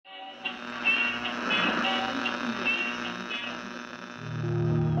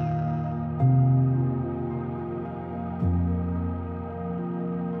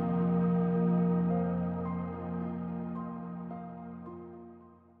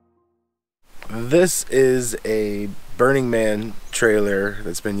This is a Burning Man trailer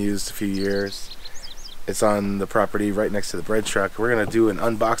that's been used a few years. It's on the property right next to the bread truck. We're going to do an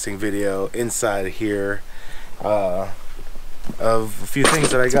unboxing video inside here of a few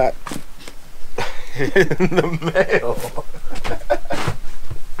things that I got in the mail.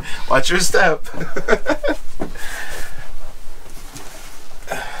 Watch your step.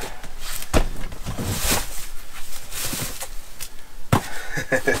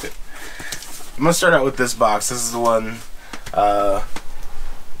 I'm gonna start out with this box. This is the one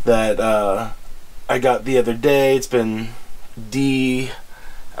that I got the other day. It's been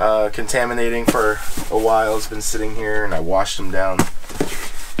contaminating for a while. It's been sitting here and I washed them down.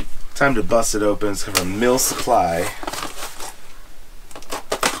 Time to bust it open. It's from Mill Supply.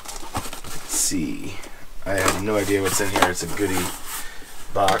 Let's see. I have no idea what's in here. It's a goodie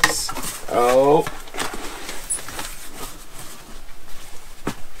box. Oh.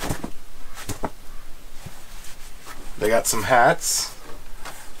 They got some hats,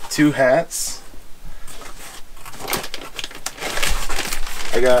 2 hats.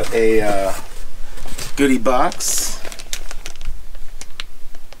 I got a goodie box.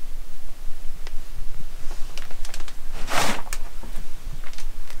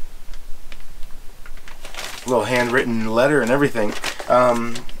 A little handwritten letter and everything. Let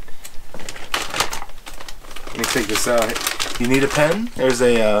me take this out. You need a pen? There's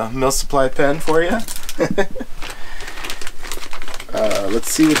a Mill Supply pen for you. Let's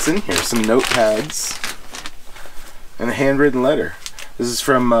see what's in here. Some notepads and a handwritten letter. This is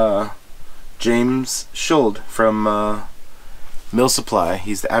from James Schuld from Mill Supply.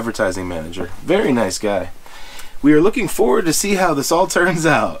 He's the advertising manager. Very nice guy. We are looking forward to see how this all turns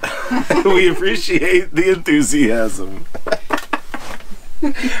out. We appreciate the enthusiasm.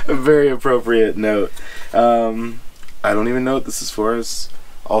 A very appropriate note. I don't even know what this is for. It's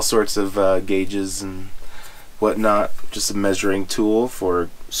all sorts of gauges and whatnot. Just a measuring tool for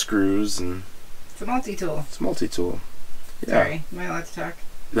screws and. It's a multi-tool. It's a multi-tool. Yeah. Sorry, am I allowed to talk?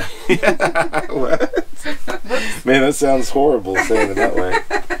 Yeah. What? Man, that sounds horrible saying it that way.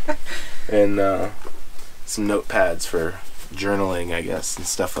 And some notepads for journaling, I guess, and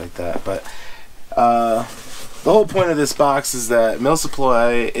stuff like that. But the whole point of this box is that Mill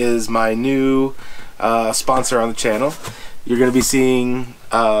Supply is my new sponsor on the channel. You're going to be seeing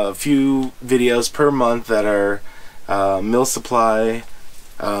a few videos per month that are Mill Supply.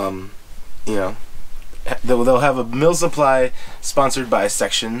 You know, they'll have a Mill Supply sponsored by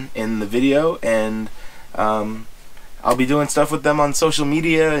section in the video, and I'll be doing stuff with them on social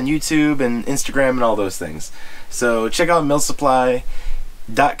media and YouTube and Instagram and all those things. So check out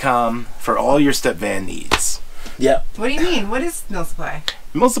millsupply.com for all your step van needs. Yeah. What do you mean? What is Mill Supply?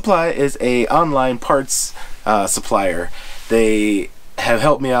 Mill Supply is a online parts supplier. They have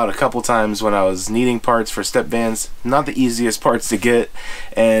helped me out a couple times when I was needing parts for step vans. Not the easiest parts to get,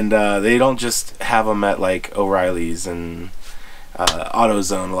 and they don't just have them at like O'Reilly's and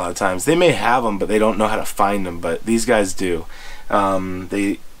AutoZone a lot of times. They may have them, but they don't know how to find them, but these guys do.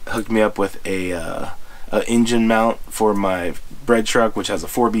 They hooked me up with a engine mount for my bread truck, which has a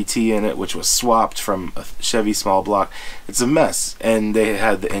 4BT in it, which was swapped from a Chevy small block. It's a mess, and they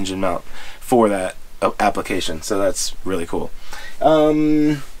had the engine mount for that application, so that's really cool.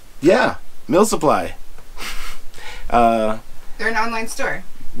 Yeah, Mill Supply. They're an online store.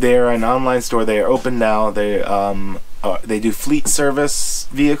 They're an online store. They are open now. They do fleet service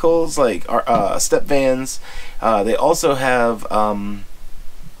vehicles like step vans. They also have a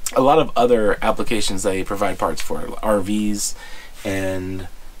lot of other applications they provide parts for, RVs and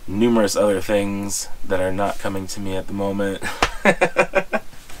numerous other things that are not coming to me at the moment.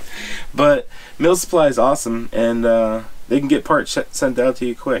 But Mill Supply is awesome, and they can get parts sent out to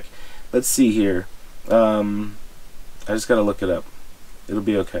you quick. Let's see here. I just gotta look it up. It'll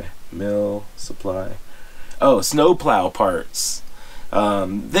be okay. Mill Supply. Oh, snowplow parts.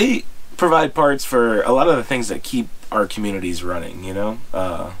 They provide parts for a lot of the things that keep our communities running, you know?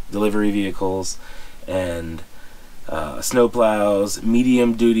 Delivery vehicles and snowplows,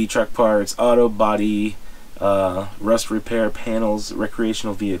 medium duty truck parts, auto body, rust repair panels,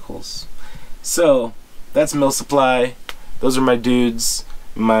 recreational vehicles. So that's Mill Supply. Those are my dudes,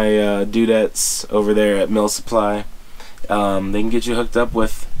 my dudettes over there at Mill Supply. They can get you hooked up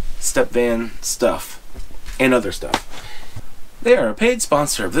with step van stuff and other stuff. They are a paid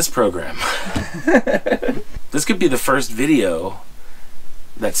sponsor of this program. This could be the first video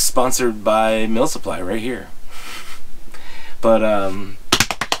that's sponsored by Mill Supply right here. But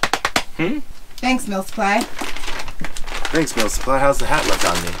Thanks, Mill Supply. Thanks, Mill Supply. How's the hat look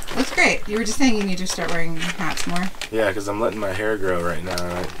on me? Looks great. You were just saying you need to start wearing hats more. Yeah, because I'm letting my hair grow right now,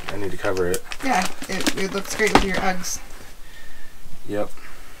 and I need to cover it. Yeah, it looks great with your Uggs. Yep.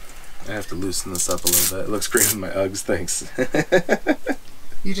 I have to loosen this up a little bit. It looks great with my Uggs, thanks.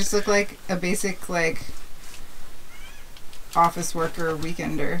 You just look like a basic, like, office worker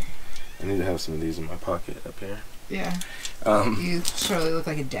weekender. I need to have some of these in my pocket up here. Yeah. You surely look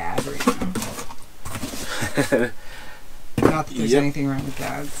like a dad right now. Not that there's anything wrong with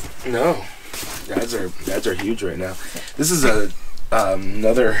dads. No. Dads are huge right now. This is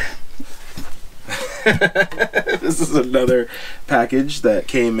another this is another package that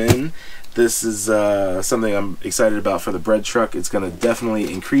came in. This is something I'm excited about for the bread truck. It's going to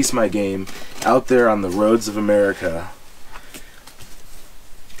definitely increase my game out there on the roads of America.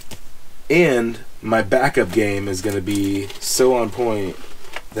 And my backup game is going to be so on point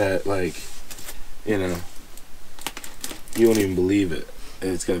that, like, you know, you won't even believe it.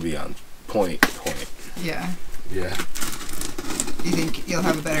 It's going to be on point. Yeah. Yeah. You think you'll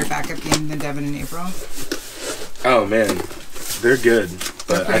have a better backup game than Devin and April? Oh man, they're good.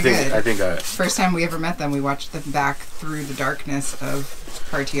 But I think first time we ever met them, we watched them back through the darkness of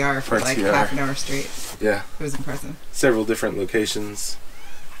RTR for like half an hour straight. Yeah. It was impressive. Several different locations.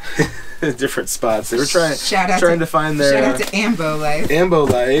 Different spots. They were trying to find their... Shout out to Ambo Life. Ambo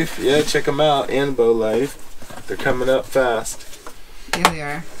Life. Yeah, check them out. Ambo Life. They're coming up fast. Yeah, they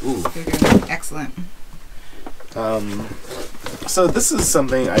are. Ooh. They're doing excellent. So this is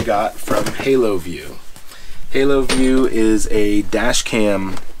something I got from Halo View. Halo View is a dash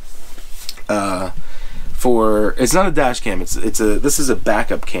cam it's not a dash cam, this is a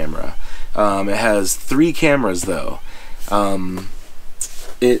backup camera. It has 3 cameras though.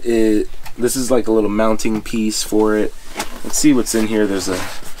 This is like a little mounting piece for it. Let's see what's in here. This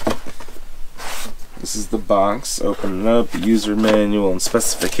is the box. Open it up, user manual and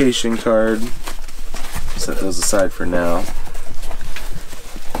specification card. Set those aside for now.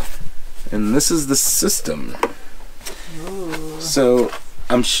 And this is the system. Ooh. So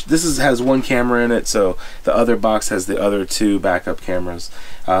this has 1 camera in it, so the other box has the other 2 backup cameras.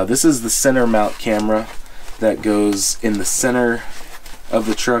 This is the center mount camera that goes in the center of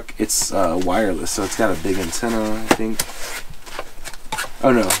the truck. It's wireless, so it's got a big antenna, I think.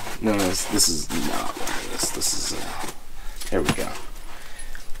 Oh no, this is not wireless. This is there we go.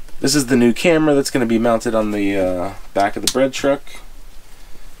 This is the new camera that's going to be mounted on the back of the bread truck.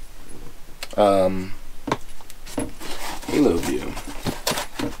 Halo View.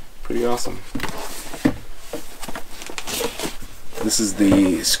 Pretty awesome. This is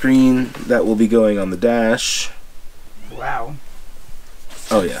the screen that will be going on the dash. Wow.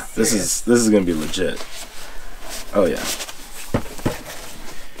 Oh yeah, this is going to be legit. Oh yeah.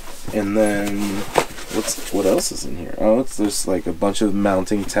 And then what else is in here? Oh, there's like a bunch of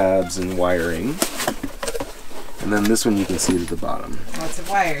mounting tabs and wiring. And then this one you can see at the bottom. Lots of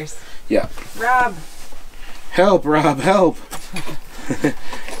wires. Yeah. Rob. Help, Rob, help.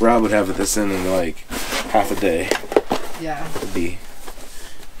 Rob would have this in like half a day. Yeah. It'd be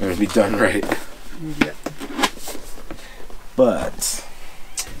done right. Yep. But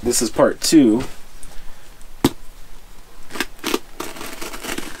this is part 2.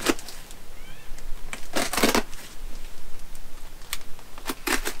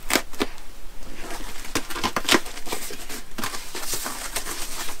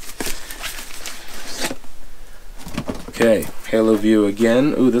 Okay, Halo View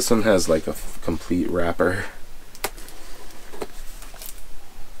again. Ooh, this one has like a complete wrapper.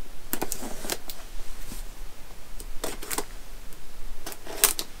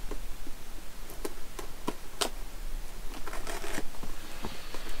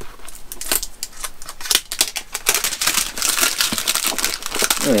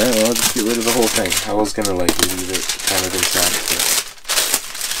 Alright, well, I'll just get rid of the whole thing. I was gonna like leave it kind of intact, but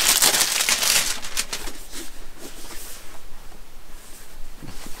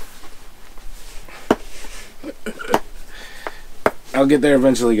I'll get there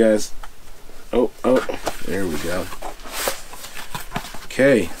eventually, guys. Oh, there we go.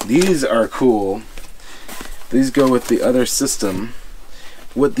 Okay, these are cool. These go with the other system.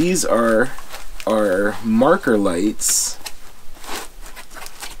 What these are marker lights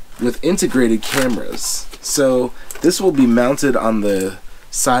with integrated cameras. So this will be mounted on the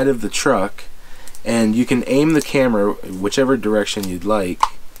side of the truck, and you can aim the camera whichever direction you'd like,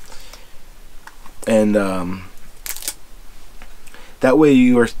 and that way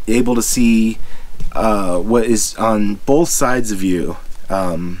you are able to see what is on both sides of you,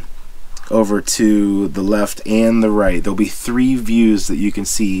 over to the left and the right. There'll be 3 views that you can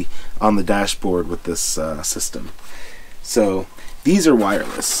see on the dashboard with this system. So these are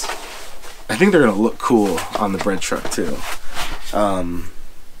wireless. I think they're gonna look cool on the bread truck too.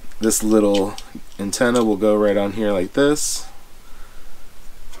 This little antenna will go right on here like this,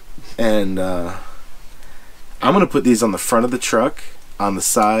 and I'm gonna put these on the front of the truck, on the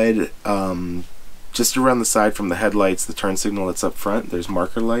side, just around the side from the headlights, the turn signal that's up front. There's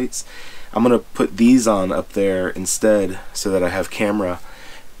marker lights. I'm gonna put these on up there instead, so that I have camera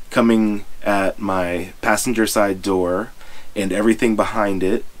coming at my passenger side door and everything behind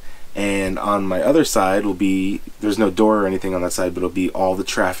it. And on my other side will be, there's no door or anything on that side, but it'll be all the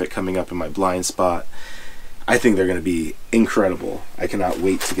traffic coming up in my blind spot. I think they're going to be incredible. I cannot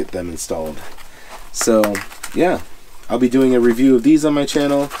wait to get them installed. So yeah, I'll be doing a review of these on my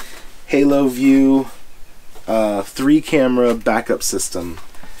channel. Halo View 3-camera backup system.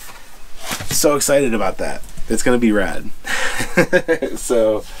 So excited about that. It's going to be rad.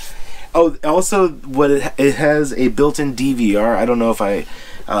 So, oh, also it has a built-in DVR. I don't know if I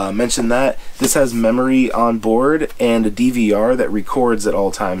mentioned that. This has memory on board and a DVR that records at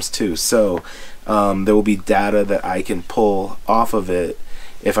all times too. So there will be data that I can pull off of it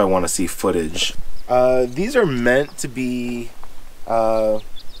if I want to see footage. These are meant to be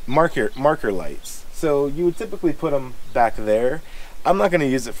marker lights. So you would typically put them back there. I'm not going to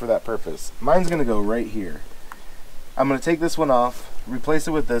use it for that purpose. Mine's going to go right here. I'm going to take this one off, replace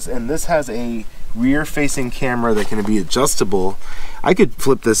it with this, and this has a rear-facing camera that can be adjustable. I could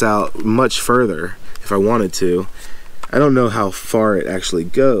flip this out much further if I wanted to. I don't know how far it actually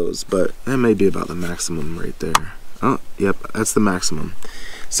goes, but that may be about the maximum right there. Oh, yep, that's the maximum.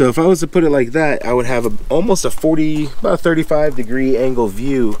 So if I was to put it like that, I would have almost a 40, about a 35-degree angle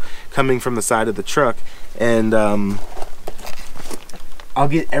view coming from the side of the truck, and I'll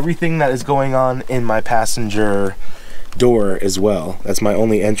get everything that is going on in my passenger door as well. That's my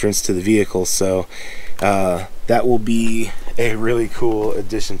only entrance to the vehicle, so that will be a really cool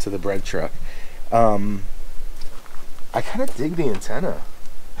addition to the bread truck. I kind of dig the antenna.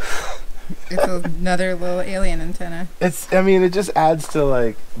 It's another little alien antenna. I mean, it just adds to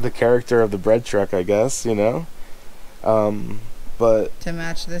like the character of the bread truck, I guess, you know. But to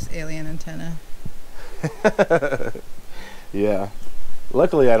match this alien antenna. Yeah.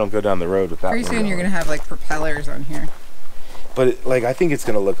 Luckily, I don't go down the road with that. Pretty soon, you're gonna have like propellers on here. But like, I think it's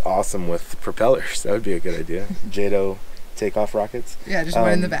gonna look awesome with propellers. That would be a good idea. JATO takeoff rockets. Yeah, just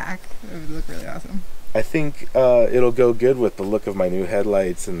one in the back. It would look really awesome. I think it'll go good with the look of my new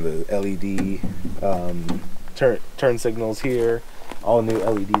headlights and the LED turn signals here. All new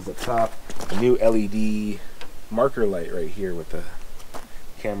LEDs up top. A new LED marker light right here with the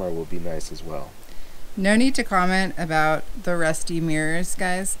camera will be nice as well. No need to comment about the rusty mirrors,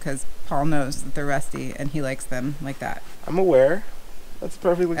 guys, because Paul knows that they're rusty and he likes them like that. I'm aware. That's a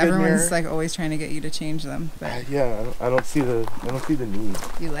perfectly good mirror. Everyone's like always trying to get you to change them, but yeah, I don't see the need.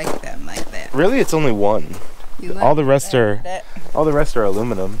 You like them like that. Really, it's only one. Like all the rest are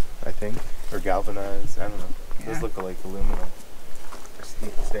aluminum, I think, or galvanized. I don't know. It does look like aluminum or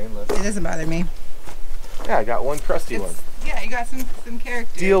stainless. It doesn't bother me. Yeah, I got one crusty one. Yeah, you got some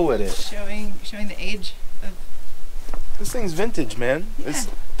character. Deal with it. Showing the age of. This thing's vintage, man. Yeah. It's a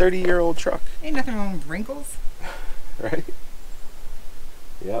 30-year-old truck. Ain't nothing wrong with wrinkles. Right?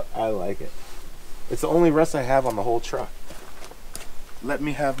 Yep, I like it. It's the only rust I have on the whole truck. Let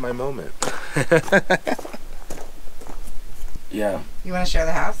me have my moment. Yeah. You want to show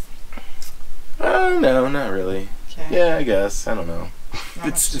the house? No, not really. Okay. Yeah, I guess. I don't know.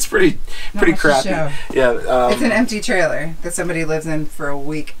 It's pretty crappy. Yeah. It's an empty trailer that somebody lives in for a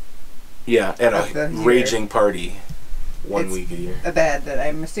week. Yeah, at a raging party. One week a year. A bed that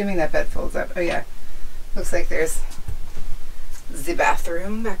I'm assuming that bed folds up. Oh yeah. Looks like there's the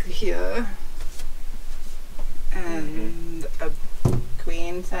bathroom back here. And a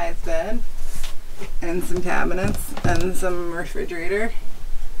queen size bed. And some cabinets and some refrigerator.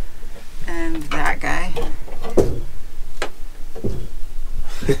 And that guy.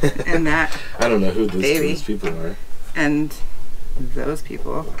 And that I don't know who baby. Those people are. And those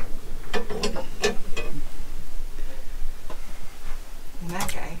people. And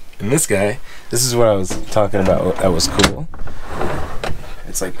that guy. And this guy. This is what I was talking about. That was cool.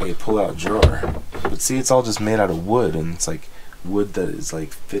 It's like a pull-out drawer. But see, it's all just made out of wood, and it's like wood that is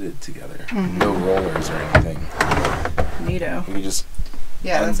like fitted together. No rollers or anything. Neato. You just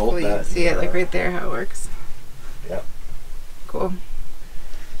that's cool. You can see it like right there how it works. Yeah. Cool.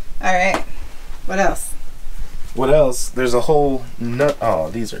 All right. What else? What else? There's a whole nut. Oh,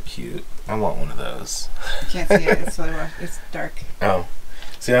 these are cute. I want one of those. You can't see it. It's really it's dark. Oh.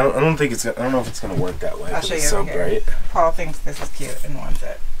 See, I don't think it's. I don't know if it's gonna work that way. I'll show you it's so bright. Paul thinks this is cute and wants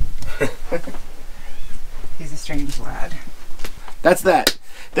it. He's a strange lad. That's that.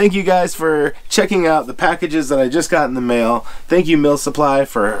 Thank you guys for checking out the packages that I just got in the mail. Thank you, Mill Supply,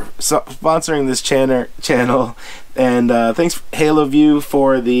 for sponsoring this channel. And thanks, Halo View,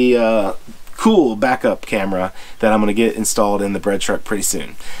 for the cool backup camera that I'm going to get installed in the bread truck pretty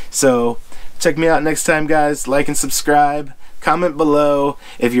soon. So check me out next time, guys. Like and subscribe. Comment below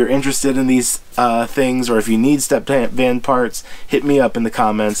if you're interested in these things, or if you need step van parts. Hit me up in the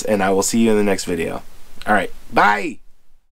comments, and I will see you in the next video. All right, bye!